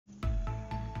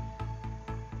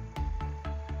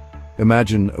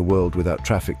Imagine a world without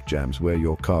traffic jams where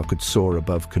your car could soar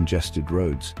above congested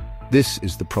roads. This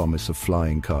is the promise of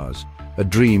flying cars, a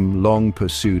dream long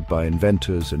pursued by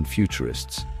inventors and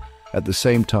futurists. At the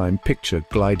same time, picture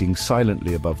gliding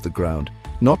silently above the ground,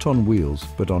 not on wheels,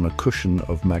 but on a cushion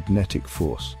of magnetic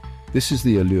force. This is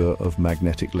the allure of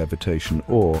magnetic levitation,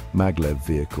 or Maglev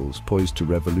vehicles, poised to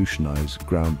revolutionize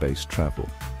ground-based travel.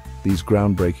 These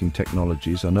groundbreaking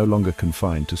technologies are no longer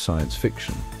confined to science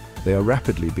fiction. They are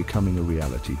rapidly becoming a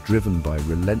reality, driven by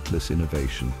relentless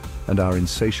innovation and our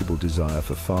insatiable desire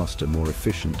for faster, more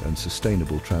efficient and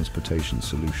sustainable transportation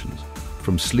solutions.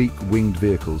 From sleek winged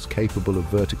vehicles capable of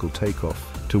vertical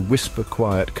takeoff to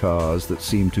whisper-quiet cars that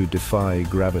seem to defy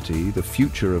gravity, the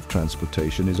future of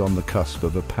transportation is on the cusp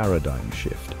of a paradigm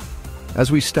shift.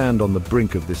 As we stand on the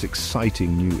brink of this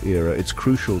exciting new era, it's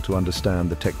crucial to understand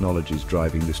the technologies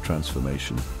driving this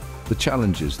transformation, the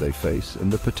challenges they face,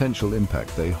 and the potential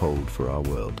impact they hold for our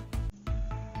world.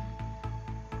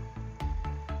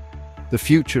 The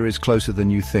future is closer than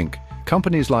you think.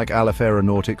 Companies like Aleph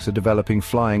Aeronautics are developing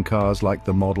flying cars like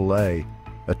the Model A,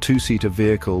 a two-seater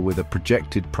vehicle with a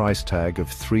projected price tag of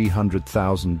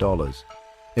 $300,000.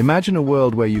 Imagine a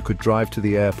world where you could drive to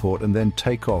the airport and then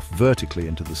take off vertically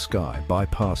into the sky,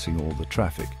 bypassing all the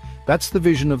traffic. That's the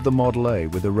vision of the Model A,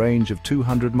 with a range of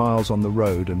 200 miles on the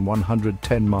road and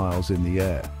 110 miles in the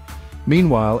air.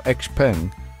 Meanwhile,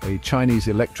 XPeng, a Chinese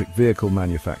electric vehicle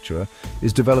manufacturer,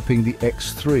 is developing the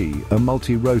X3, a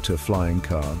multi-rotor flying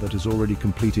car that has already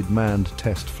completed manned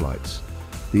test flights.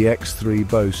 The X3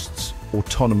 boasts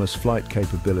autonomous flight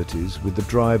capabilities, with the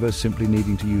driver simply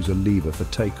needing to use a lever for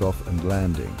takeoff and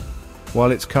landing.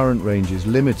 While its current range is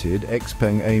limited,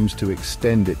 XPeng aims to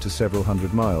extend it to several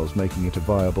hundred miles, making it a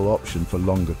viable option for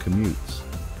longer commutes.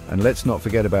 And let's not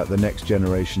forget about the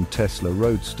next-generation Tesla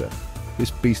Roadster.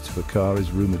 This beast of a car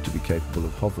is rumored to be capable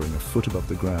of hovering a foot above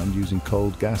the ground using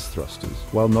cold gas thrusters.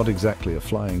 While not exactly a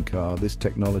flying car, this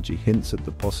technology hints at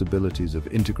the possibilities of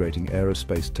integrating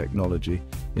aerospace technology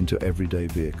into everyday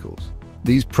vehicles.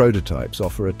 These prototypes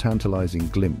offer a tantalizing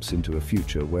glimpse into a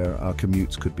future where our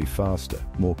commutes could be faster,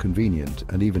 more convenient,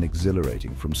 and even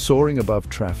exhilarating. From soaring above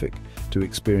traffic to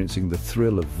experiencing the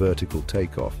thrill of vertical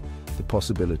takeoff, the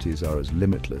possibilities are as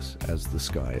limitless as the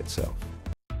sky itself.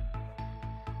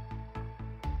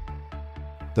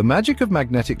 The magic of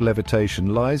magnetic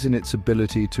levitation lies in its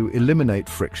ability to eliminate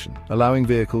friction, allowing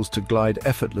vehicles to glide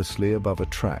effortlessly above a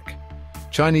track.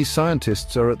 Chinese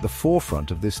scientists are at the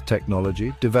forefront of this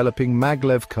technology, developing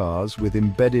Maglev cars with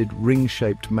embedded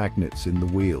ring-shaped magnets in the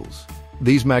wheels.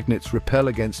 These magnets repel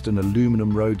against an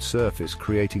aluminum road surface,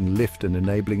 creating lift and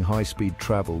enabling high-speed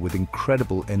travel with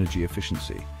incredible energy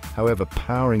efficiency. However,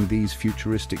 powering these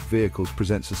futuristic vehicles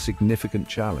presents a significant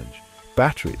challenge.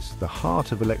 Batteries, the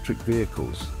heart of electric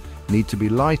vehicles, need to be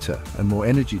lighter and more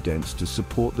energy-dense to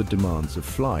support the demands of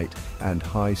flight and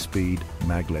high-speed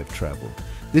maglev travel.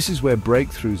 This is where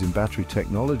breakthroughs in battery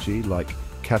technology, like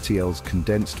CATL's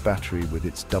condensed battery with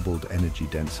its doubled energy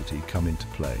density, come into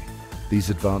play. These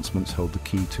advancements hold the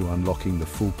key to unlocking the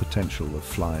full potential of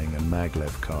flying and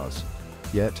maglev cars.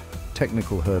 Yet,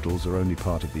 technical hurdles are only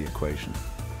part of the equation.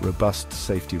 Robust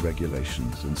safety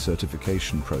regulations and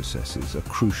certification processes are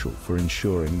crucial for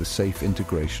ensuring the safe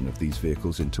integration of these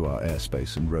vehicles into our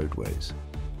airspace and roadways.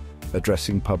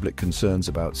 Addressing public concerns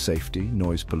about safety,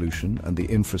 noise pollution, and the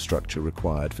infrastructure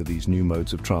required for these new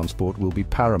modes of transport will be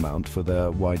paramount for their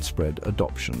widespread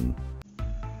adoption.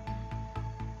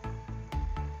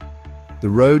 The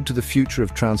road to the future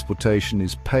of transportation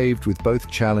is paved with both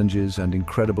challenges and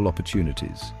incredible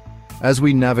opportunities. As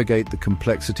we navigate the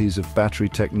complexities of battery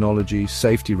technology,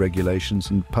 safety regulations,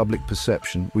 and public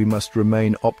perception, we must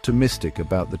remain optimistic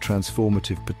about the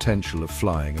transformative potential of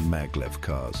flying and maglev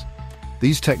cars.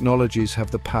 These technologies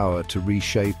have the power to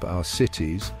reshape our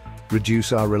cities,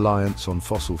 reduce our reliance on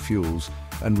fossil fuels,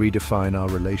 and redefine our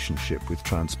relationship with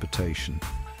transportation.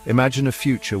 Imagine a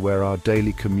future where our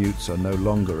daily commutes are no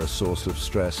longer a source of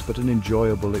stress, but an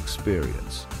enjoyable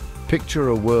experience. Picture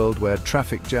a world where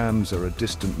traffic jams are a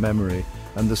distant memory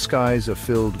and the skies are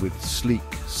filled with sleek,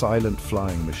 silent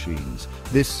flying machines.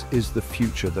 This is the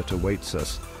future that awaits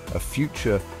us, a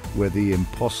future where the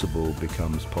impossible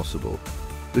becomes possible.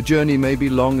 The journey may be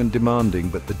long and demanding,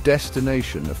 but the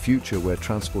destination, a future where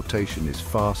transportation is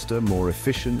faster, more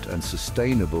efficient, and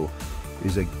sustainable,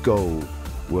 is a goal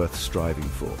worth striving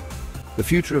for. The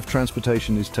future of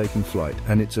transportation is taking flight,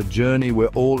 and it's a journey we're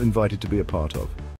all invited to be a part of.